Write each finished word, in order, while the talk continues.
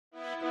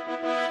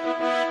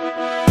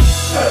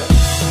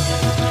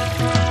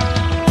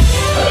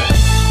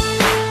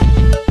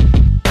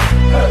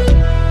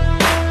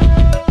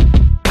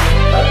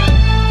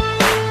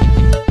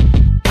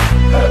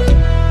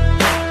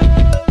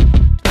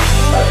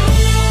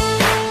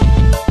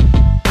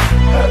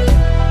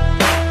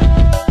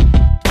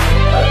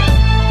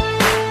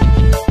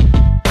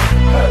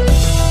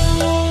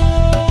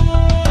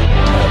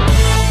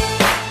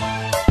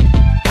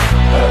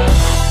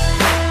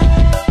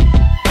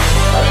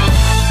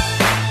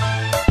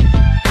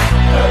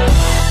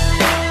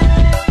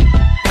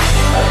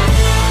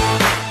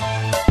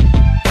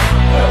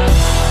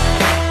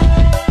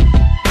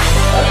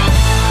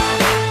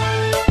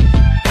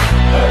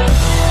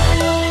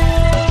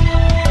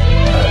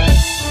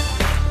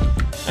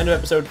to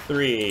episode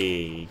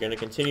 3. You're going to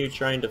continue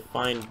trying to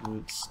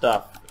find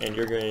stuff, and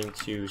you're going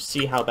to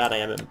see how bad I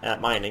am at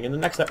mining in the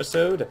next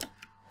episode.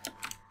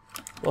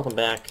 Welcome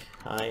back.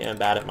 I am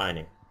bad at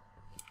mining.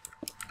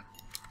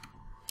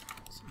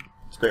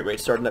 It's a great way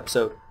to start an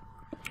episode,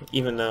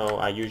 even though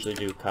I usually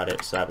do cut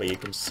it, so that way you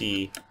can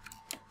see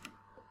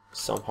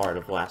some part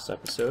of last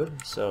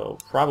episode. So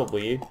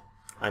probably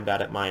I'm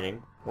bad at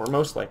mining, or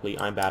most likely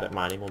I'm bad at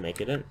mining will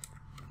make it in.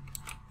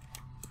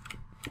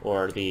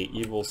 Or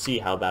you will see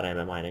how bad I am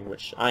at mining,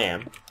 which I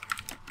am.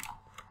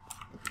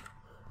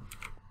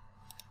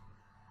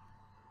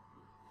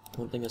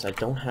 One thing is I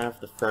don't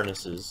have the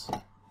furnaces,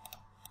 so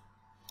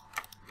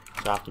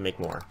I'll have to make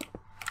more.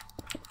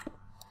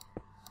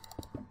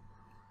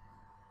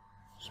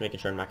 Just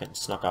making sure I'm not getting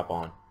snuck up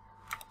on.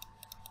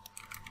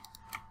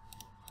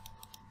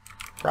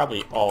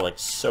 Probably all like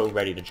so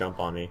ready to jump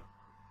on me.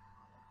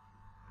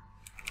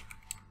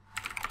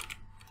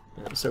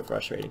 And that was so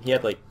frustrating. He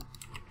had like,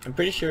 I'm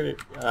pretty sure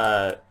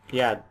he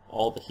had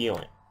all the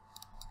healing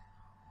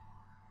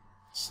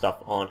stuff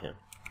on him.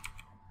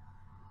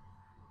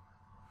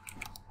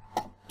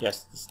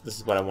 Yes, this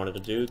is what I wanted to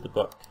do, the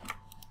book.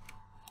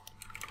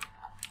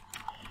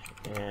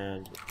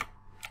 And...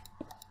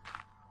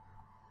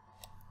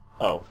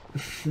 oh,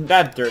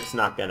 that dirt's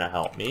not gonna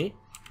help me.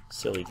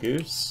 Silly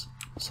goose.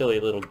 Silly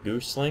little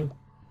gooseling.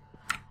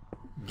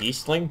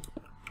 Gheesling?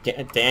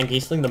 Dan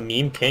Gheesling, the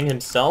meme king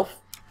himself?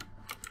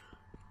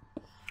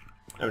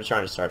 I'm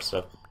trying to start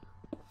stuff.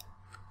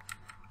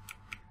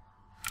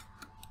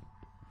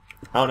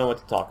 I don't know what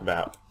to talk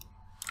about,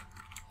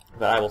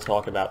 but I will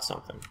talk about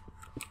something.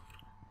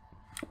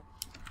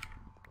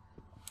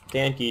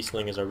 Dan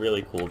Gheesling is a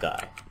really cool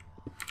guy.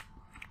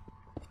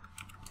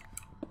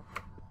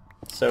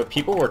 So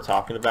people were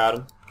talking about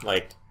him,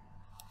 like,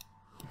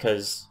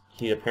 because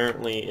he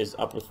apparently is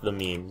up with the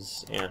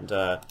memes, and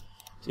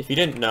if you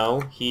didn't know,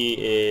 he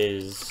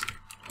is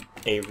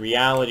a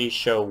reality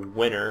show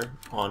winner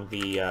on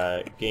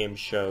the game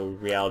show,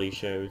 reality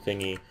show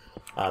thingy,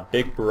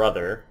 Big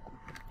Brother,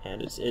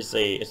 and it's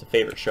a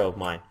favorite show of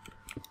mine.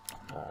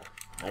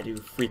 I do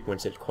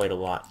frequent it quite a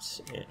lot.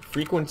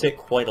 Frequent it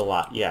quite a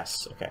lot,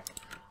 yes, okay.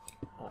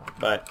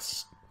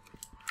 But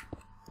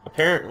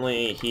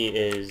apparently he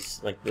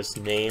is like this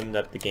name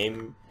that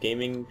the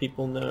gaming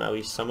people know, at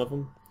least some of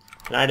them,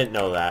 and I didn't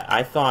know that.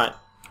 I thought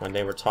when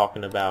they were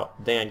talking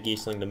about Dan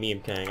Gheesling, the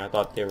meme king, I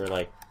thought they were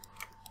like,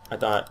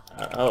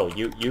 oh,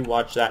 you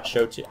watch that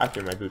show too? I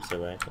threw my boots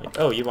away. Like,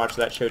 oh, you watch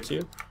that show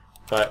too?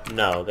 But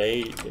no,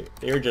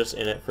 they're just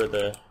in it for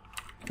the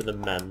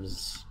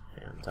memes,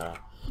 and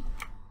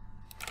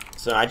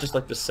so I just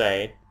like to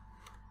say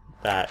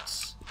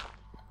that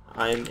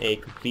I'm a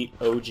complete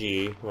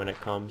OG when it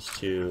comes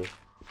to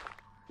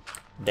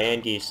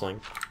Dan Gheesling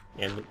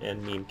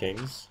and meme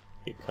kings,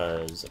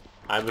 because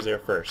I was there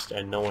first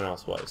and no one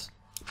else was.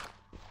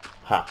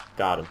 Ha,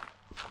 got him.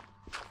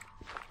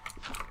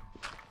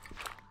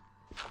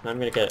 I'm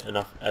gonna get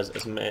enough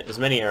as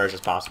many errors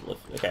as possible.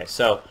 Okay,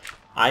 so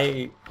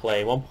I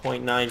play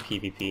 1.9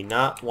 PvP,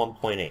 not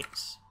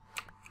 1.8.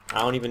 I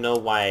don't even know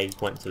why I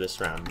went to this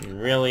round. And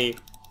really,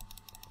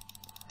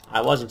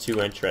 I wasn't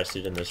too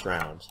interested in this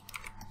round,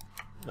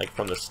 like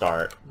from the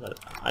start. But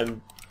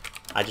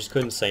I just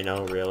couldn't say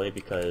no, really,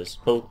 because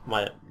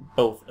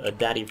both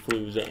Daddy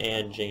Flues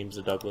and James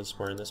the Douglas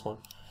were in this one.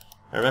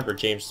 I remember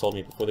James told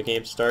me before the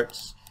game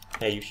starts,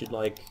 hey, you should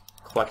like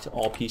collect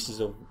all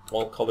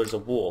colors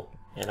of wool.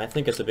 And I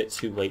think it's a bit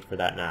too late for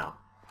that now.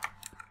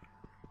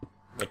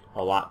 Like,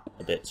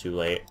 a bit too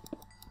late.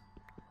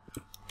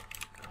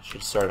 I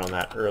should start on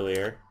that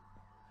earlier.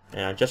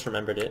 And I just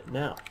remembered it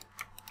now.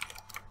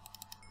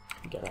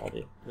 Get all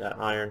that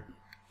iron.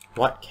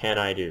 What can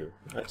I do?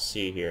 Let's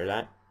see here.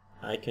 That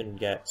I can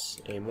get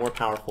a more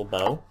powerful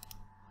bow.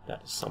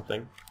 That is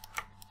something.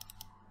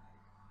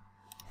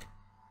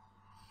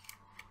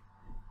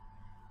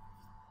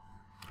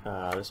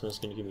 This one's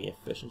going to give me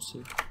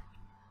efficiency.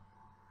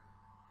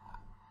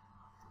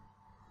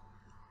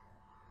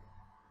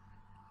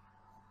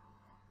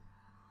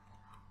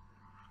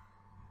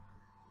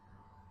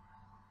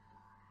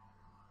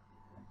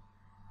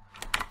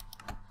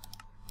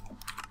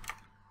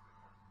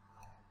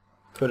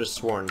 Could have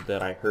sworn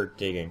that I heard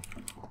digging.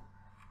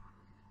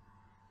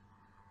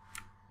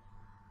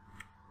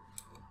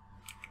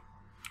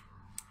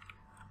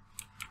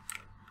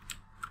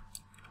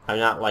 I'm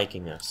not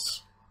liking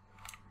this.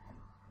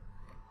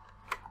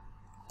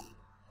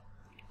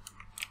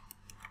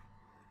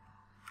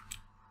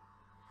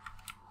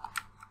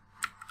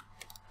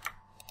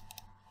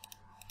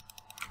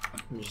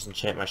 Let me just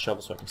enchant my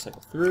shovel so I can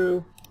cycle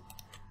through.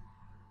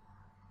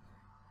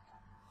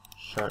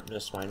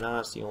 Sharpness, why not?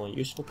 It's the only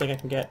useful thing I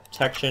can get.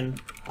 Protection.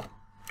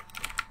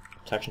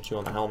 Protection 2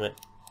 on the helmet.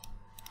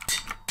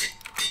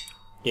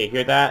 Yeah, you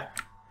hear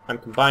that? I'm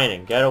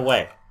combining. Get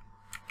away.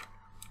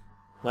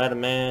 Let a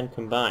man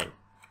combine.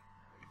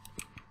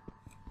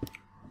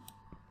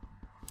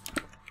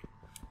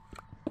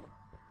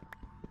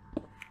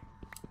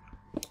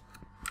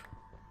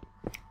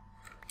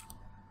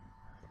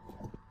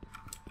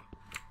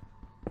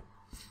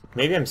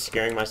 Maybe I'm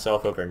scaring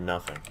myself over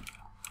nothing.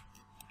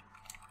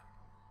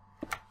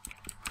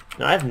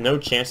 Now, I have no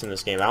chance in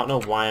this game. I don't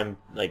know why I'm,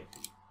 like,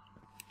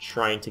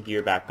 trying to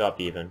gear back up,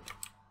 even.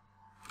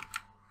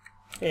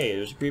 Hey,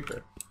 there's a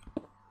creeper.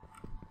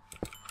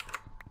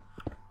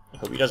 I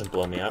hope he doesn't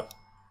blow me up.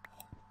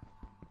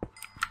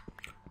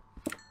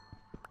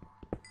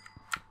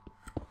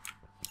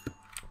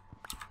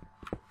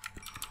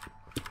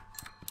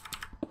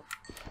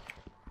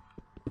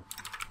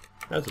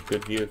 That was a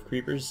good view of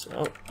creepers.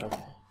 Oh,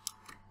 okay.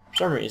 For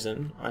some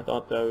reason, I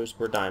thought those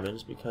were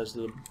diamonds because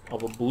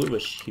of a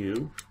bluish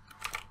hue.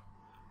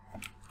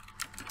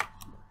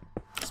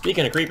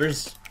 Speaking of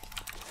creepers,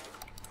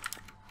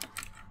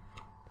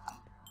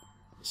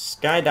 this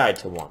guy died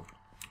to one.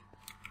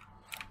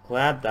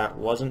 Glad that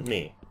wasn't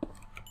me.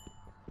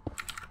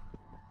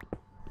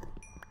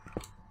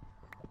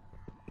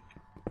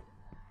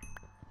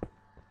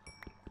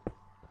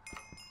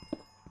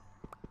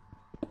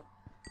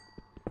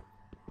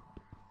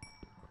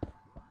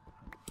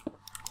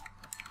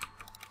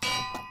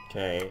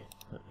 Okay,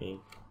 let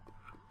me...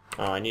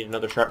 Oh, I need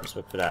another sharpness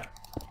book for that.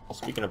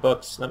 Speaking of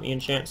books, let me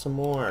enchant some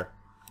more.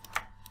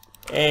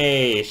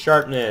 Hey,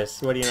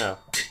 sharpness, what do you know?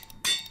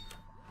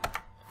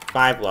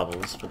 5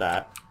 levels for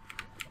that.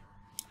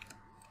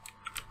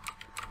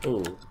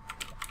 Ooh.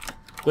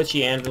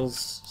 Glitchy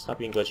anvils, stop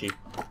being glitchy.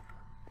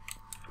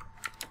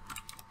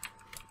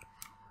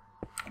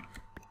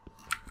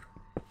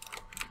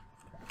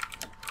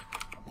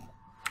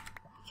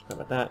 Sorry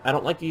about that. I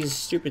don't like these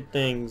stupid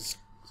things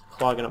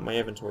clogging up my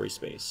inventory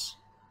space.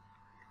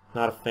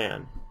 Not a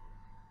fan.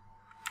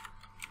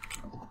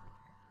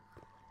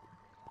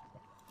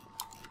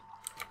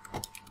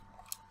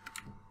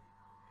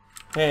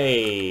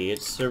 Hey,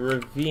 it's a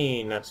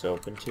ravine that's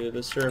open to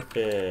the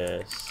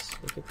surface.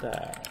 Look at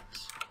that.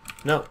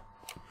 No,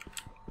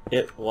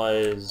 it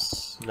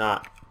was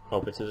not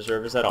open to the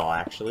surface at all,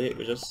 actually. It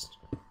was just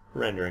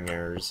rendering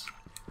errors.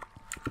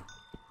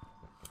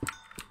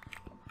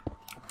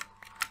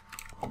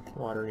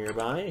 Water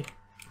nearby.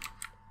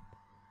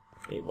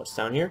 Hey, what's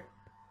down here?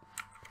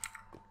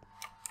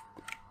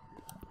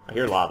 I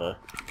hear lava.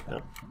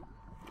 No.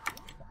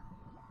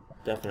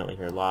 Definitely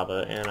hear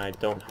lava, and I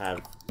don't have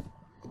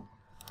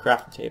a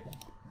crafting table.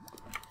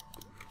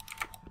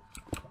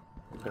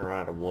 I'm gonna run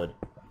out of wood.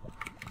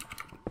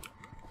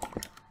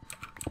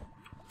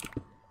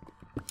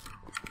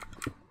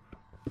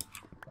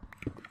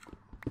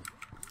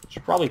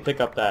 Should probably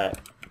pick up that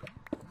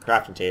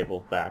crafting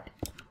table back.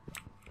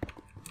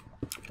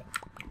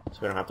 So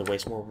we don't have to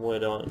waste more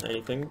wood on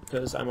anything,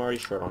 because I'm already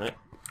short on it.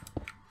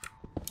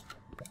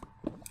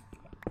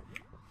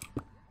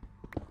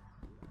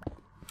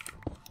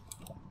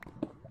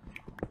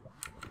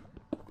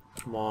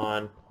 Come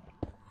on.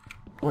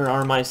 Where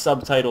are my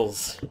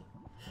subtitles?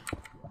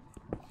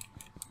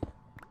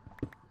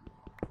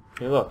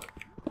 Hey look,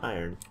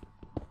 iron.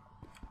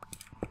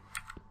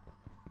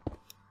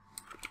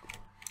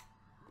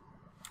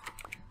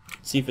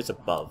 See if it's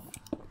above.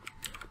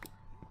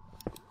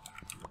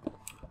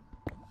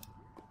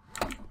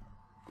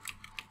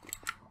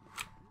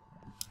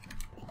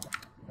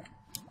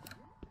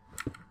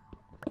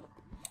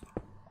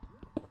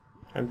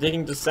 I'm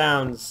digging to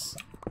sounds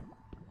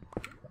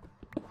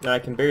that I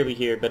can barely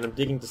hear, but I'm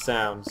digging to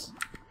sounds.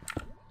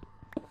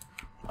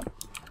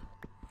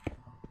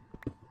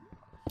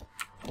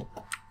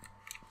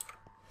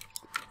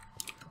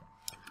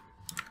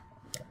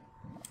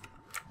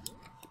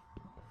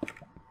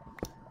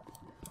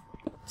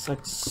 It's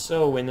like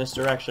so in this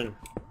direction.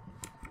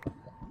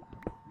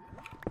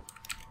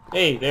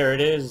 Hey, there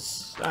it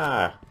is.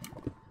 Ah.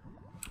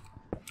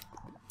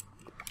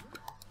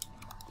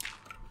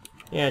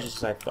 Yeah, just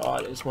as I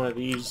thought. It's one of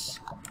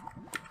these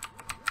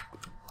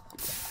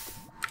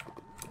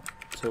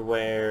to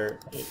where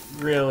it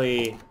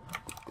really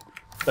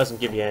doesn't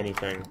give you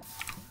anything.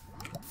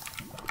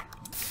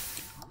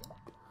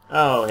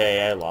 Oh,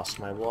 hey, I lost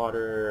my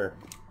water.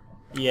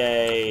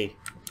 Yay.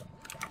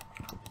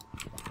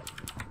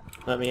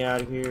 Let me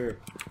out of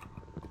here.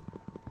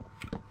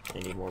 I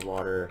need more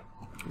water.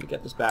 Let me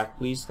get this back,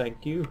 please.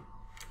 Thank you.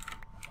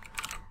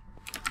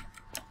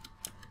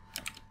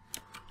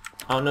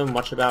 I don't know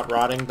much about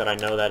rotting, but I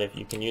know that if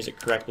you can use it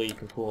correctly, you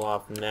can pull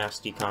off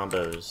nasty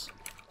combos.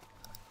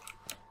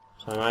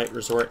 So I might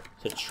resort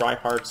to try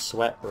hard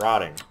sweat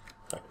rotting,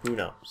 but who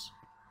knows?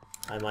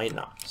 I might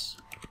not.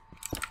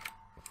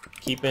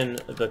 Keeping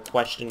the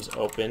questions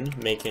open,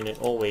 making it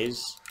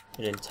always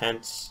an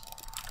intense...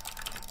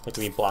 Look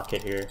at me block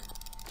it here.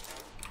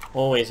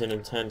 Always an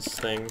intense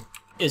thing.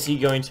 Is he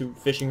going to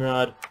fishing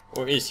rod,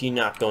 or is he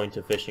not going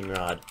to fishing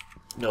rod?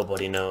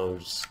 Nobody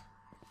knows.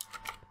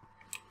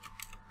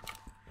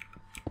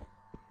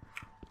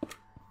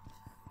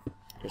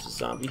 There's a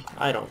zombie.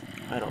 I don't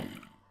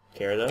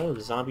care though.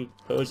 The zombie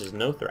poses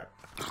no threat.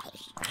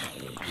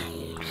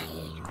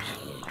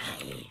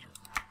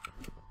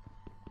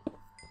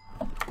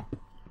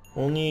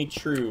 Only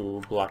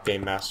true block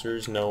game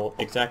masters know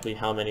exactly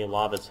how many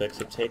lava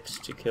ticks it takes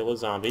to kill a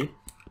zombie.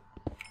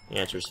 The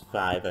answer's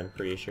 5, I'm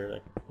pretty sure.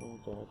 Like,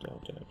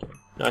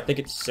 No, I think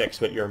it's 6,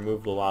 but you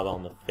remove the lava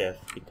on the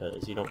 5th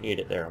because you don't need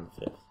it there on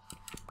the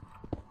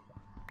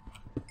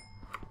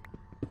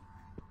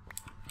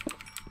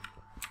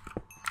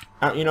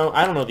 5th. You know,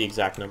 I don't know the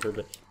exact number,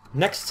 but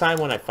next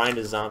time when I find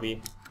a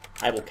zombie,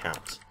 I will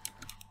count.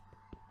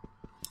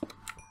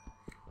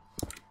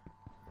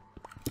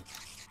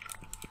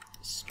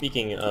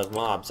 Speaking of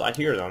mobs, I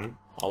hear them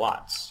a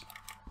lot.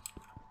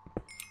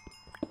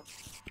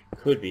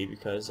 Could be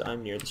because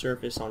I'm near the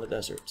surface on the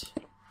desert.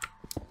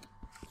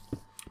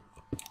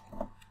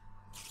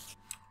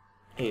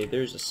 Hey,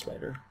 there's a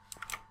spider.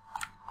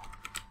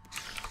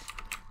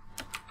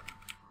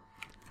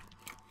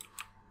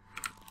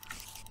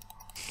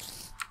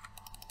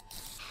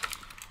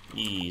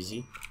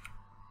 Easy.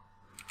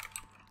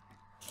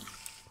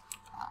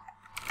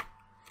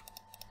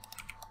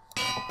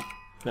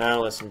 Now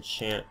let's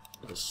enchant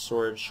the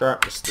sword.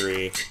 Sharpness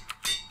 3.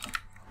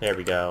 There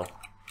we go.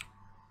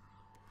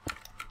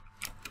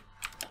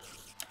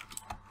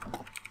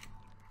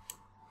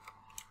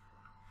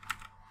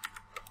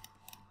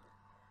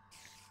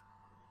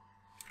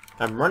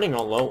 I'm running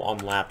low on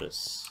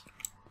lapis.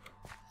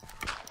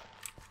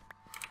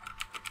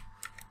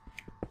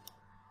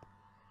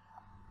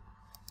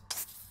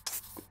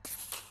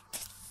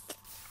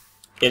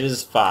 It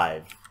is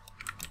 5.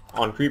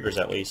 On creepers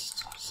at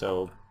least,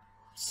 so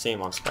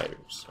same on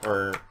spiders.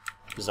 Or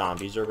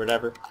zombies or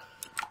whatever.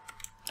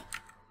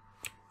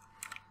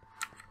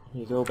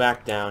 You go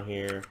back down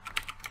here.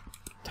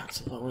 Down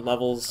to lower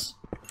levels.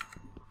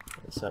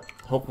 So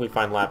hopefully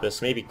find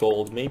lapis, maybe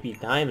gold, maybe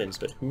diamonds,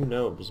 but who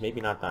knows?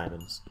 Maybe not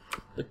diamonds.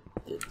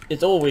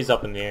 It's always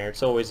up in the air.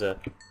 It's always a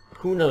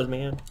who knows,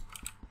 man.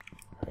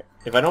 Right.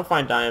 If I don't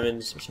find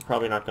diamonds, which I'm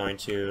probably not going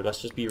to,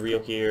 let's just be real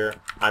here.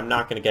 I'm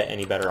not going to get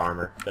any better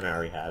armor than I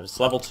already have. It's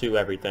level 2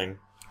 everything.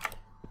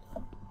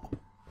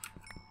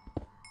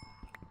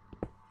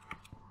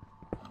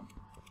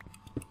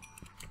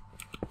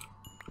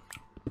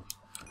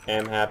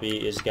 Am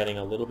Happy is getting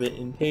a little bit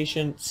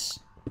impatient.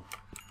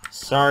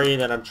 Sorry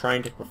that I'm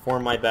trying to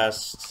perform my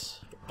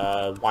best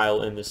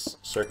while in this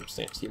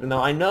circumstance, even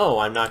though I know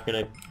I'm not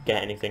going to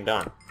get anything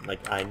done.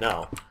 Like, I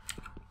know.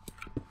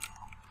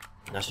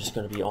 That's just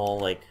going to be all,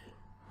 like,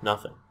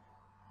 nothing.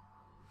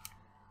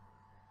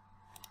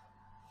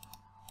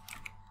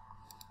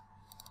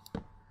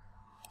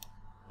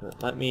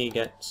 But let me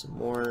get some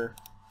more.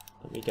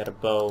 Let me get a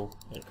bow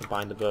and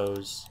combine the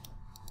bows.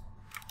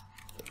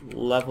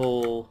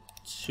 Level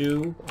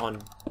 2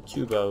 on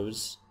 2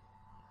 bows.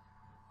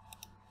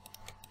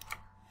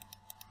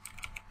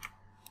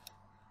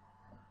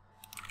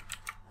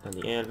 And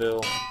the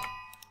anvil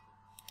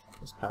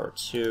is power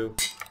 2,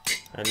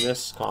 and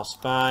this costs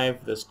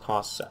 5, this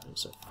costs 7,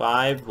 so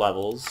 5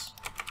 levels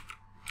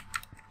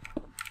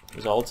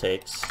is all it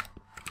takes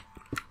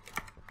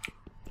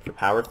for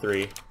power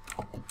 3.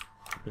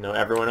 You know,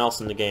 everyone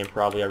else in the game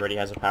probably already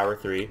has a power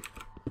 3.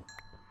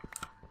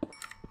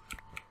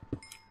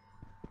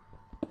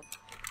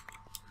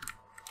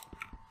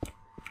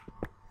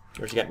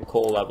 Where's getting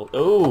coal level?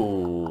 Oh,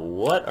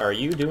 what are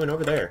you doing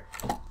over there?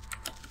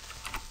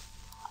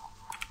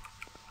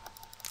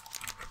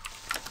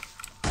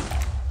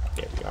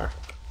 There we are.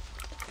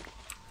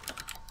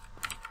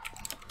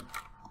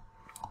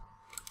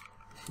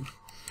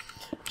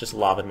 Just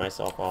lobbing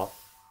myself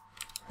off.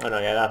 Oh no,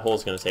 yeah, that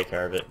hole's gonna take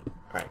care of it.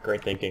 Alright,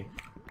 great thinking.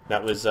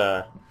 That was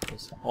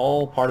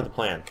all part of the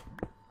plan.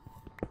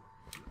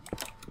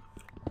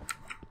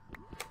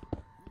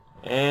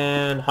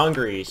 And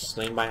hungry,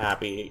 slain by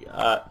Happy.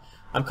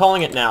 I'm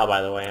calling it now,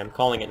 by the way. I'm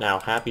calling it now.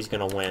 Happy's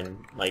gonna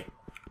win, like,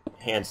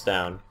 hands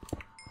down.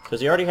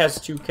 Because he already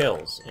has 2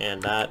 kills,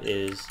 and that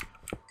is...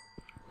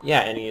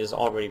 Yeah, and he is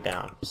already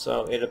down.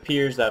 So it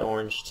appears that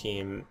Orange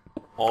Team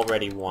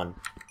already won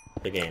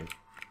the game.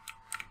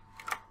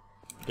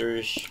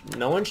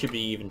 No one should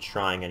be even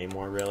trying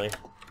anymore, really.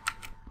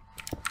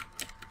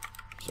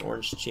 So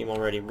Orange Team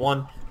already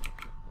won.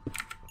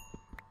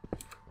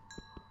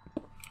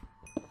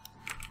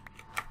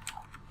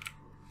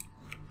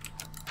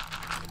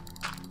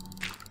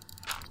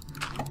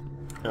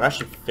 Now I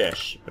should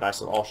fish, but I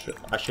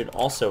should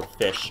also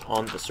fish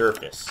on the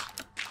surface.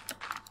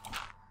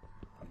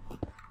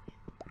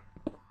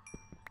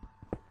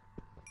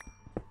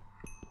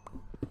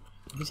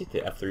 Let me take the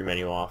F3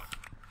 menu off.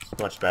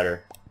 It's much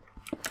better.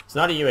 It's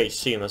not a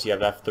UHC unless you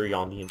have F3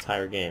 on the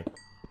entire game.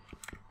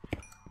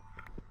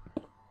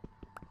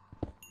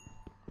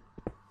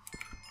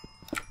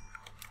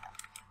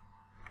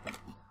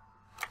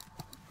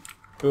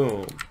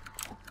 Boom.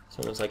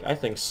 Someone's like, I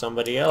think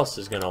somebody else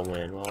is gonna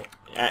win. Well,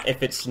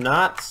 if it's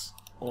not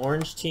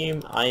Orange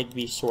Team, I'd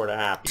be sorta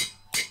happy.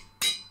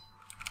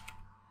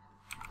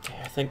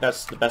 Okay, I think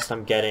that's the best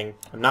I'm getting.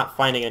 I'm not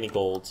finding any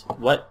gold.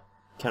 What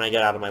can I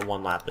get out of my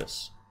 1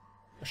 lapis?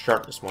 A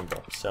sharpness 1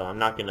 book, so I'm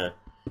not gonna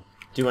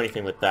do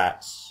anything with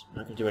that. I'm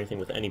not gonna do anything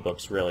with any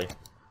books, really.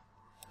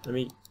 Let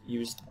me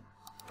use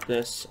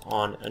this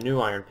on a new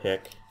iron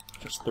pick.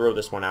 Just throw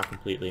this one out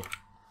completely.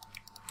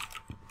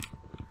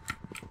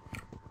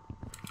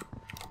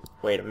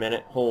 Wait a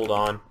minute, hold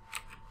on.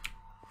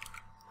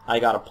 I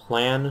got a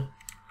plan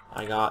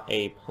I got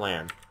a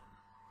plan.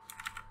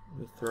 Let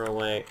me throw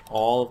away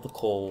all of the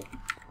coal.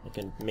 I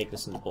can make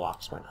this into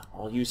blocks. Why not?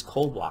 I'll use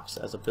coal blocks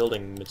as a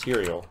building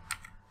material.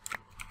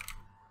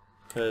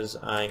 Because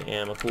I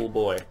am a cool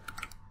boy.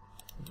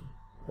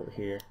 Over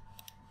here.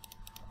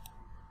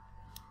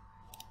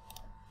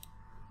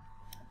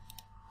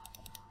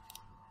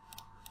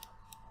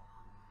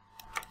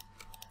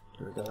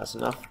 Here we go, that's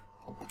enough.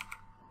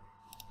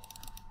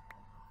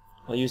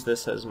 I'll use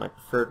this as my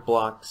preferred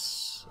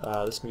blocks.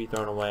 This can be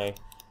thrown away.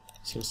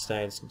 This can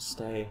stay, this can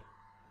stay.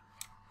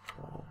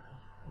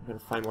 I'm gonna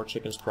find more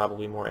chickens,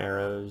 probably more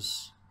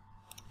arrows.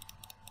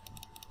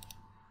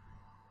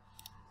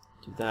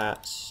 Do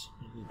that,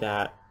 do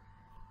that.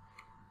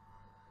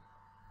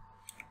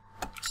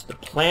 So the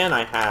plan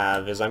I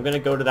have is I'm gonna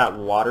go to that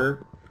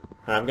water,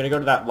 and I'm gonna go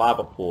to that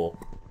lava pool.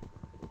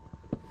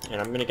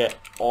 And I'm gonna get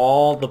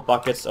all the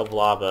buckets of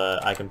lava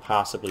I can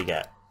possibly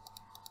get.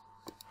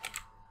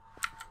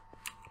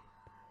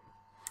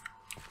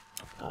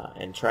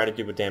 And try to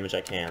do what damage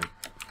I can.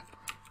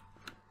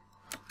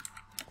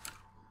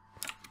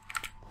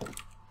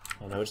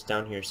 I know it's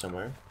down here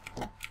somewhere.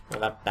 Oh,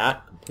 that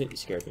bat completely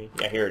scared me.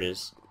 Yeah, here it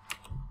is.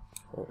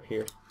 Over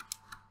here.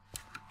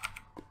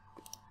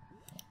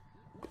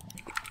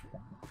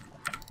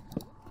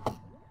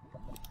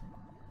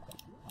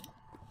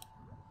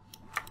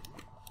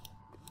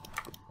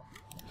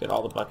 Get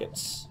all the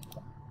buckets.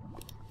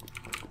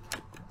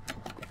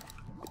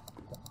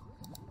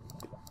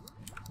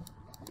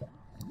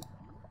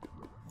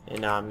 And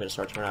now I'm going to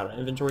start to run out of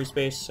inventory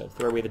space, so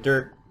throw away the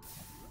dirt.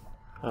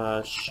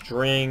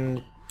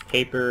 String,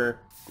 paper,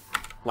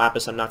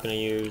 lapis I'm not going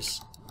to use.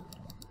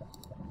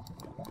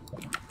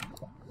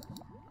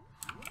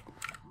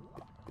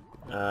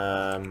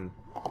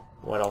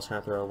 What else can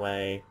I throw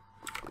away?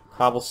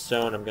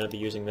 Cobblestone, I'm going to be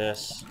using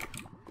this.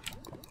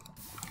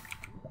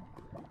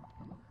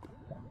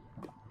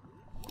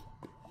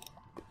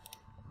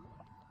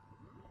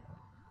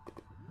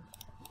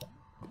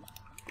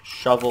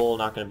 Shovel,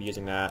 not going to be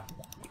using that.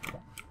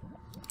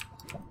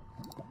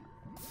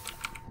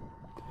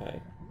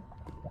 Okay.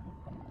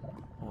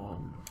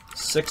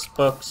 6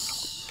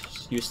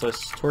 books,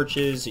 useless.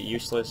 Torches,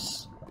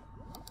 useless.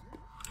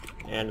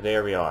 And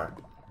there we are.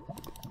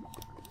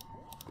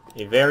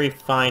 A very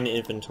fine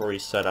inventory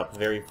setup,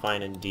 very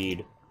fine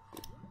indeed.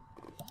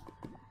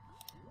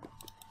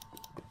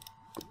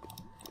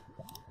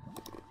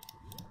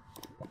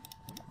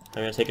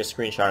 I'm going to take a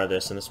screenshot of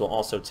this, and this will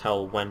also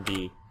tell when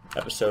the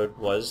episode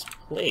was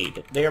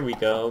played. There we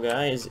go,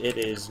 guys. It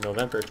is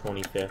November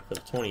 25th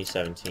of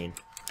 2017.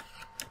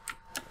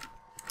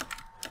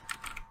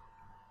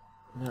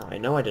 Now, I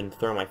know I didn't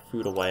throw my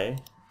food away.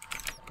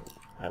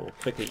 I will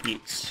quickly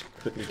eat,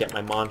 quickly get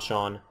my munch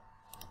on,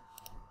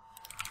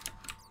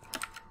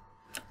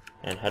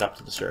 and head up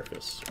to the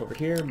surface. Over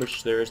here,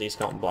 which there's a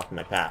skeleton blocking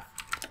my path.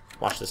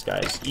 Watch this,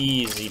 guys.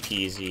 Easy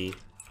peasy.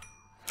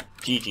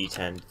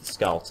 GG10 to the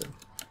skeleton.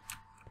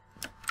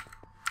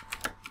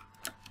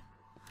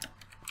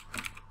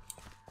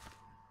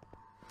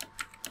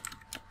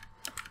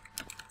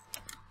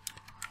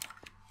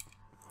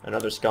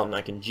 Another skeleton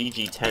I can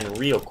GG10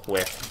 real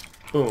quick.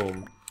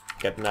 Boom.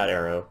 Getting that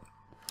arrow.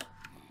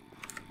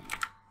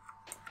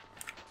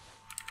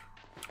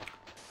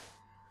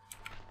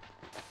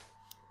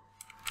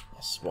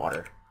 Yes,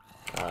 water.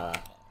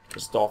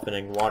 This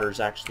dolphining water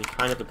is actually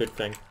kind of a good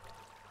thing.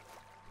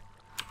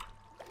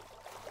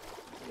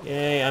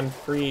 Yay, I'm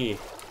free.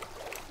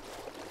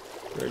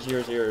 Where's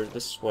yours?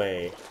 This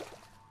way.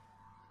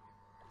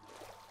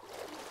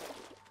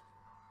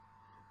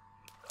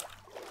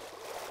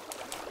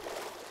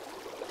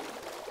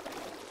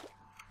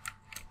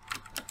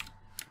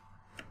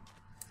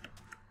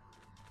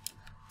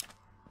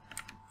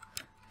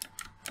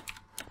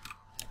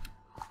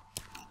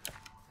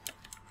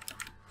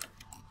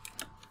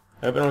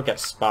 I hope I don't get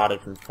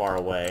spotted from far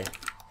away.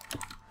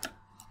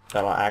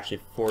 That'll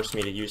actually force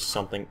me to use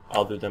something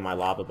other than my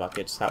lava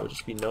buckets. That would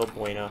just be no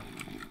bueno.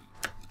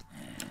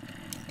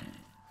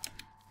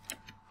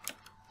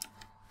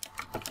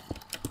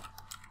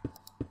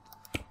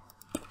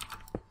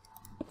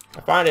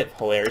 I find it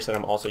hilarious that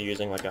I'm also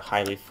using like a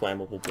highly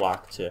flammable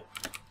block to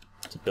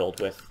build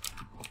with.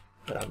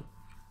 But I'm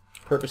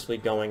purposely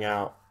going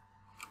out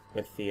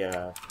with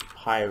the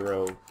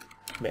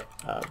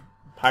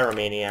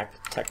pyromaniac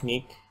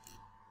technique.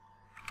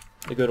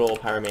 The good old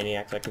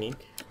pyromaniac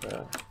technique.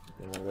 I'm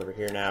going to go over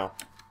here now.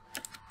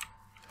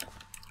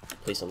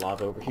 Place a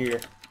lava over here.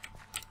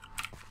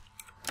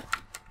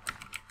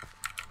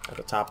 At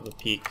the top of the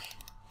peak.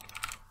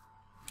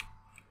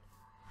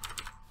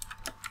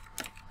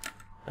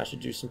 That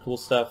should do some cool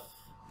stuff.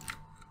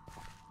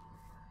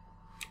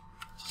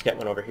 Just get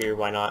one over here,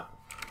 why not?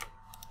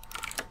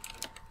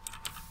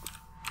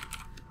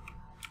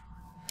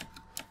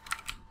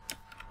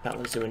 That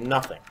one's doing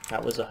nothing.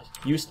 That was a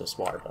useless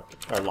water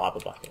bucket, or lava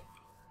bucket.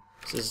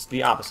 This is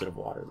the opposite of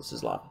water. This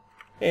is lava.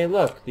 Hey,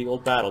 look, the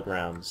old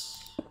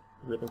battlegrounds.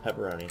 Rib and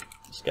pepperoni.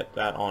 Just get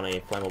that on a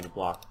flammable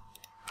block.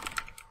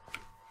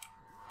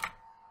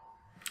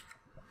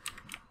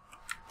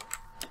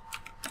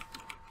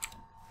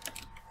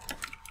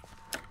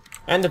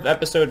 End of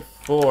episode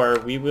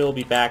 4. We will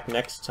be back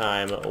next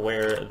time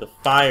where the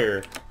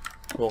fire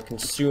will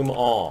consume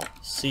all.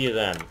 See you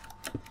then.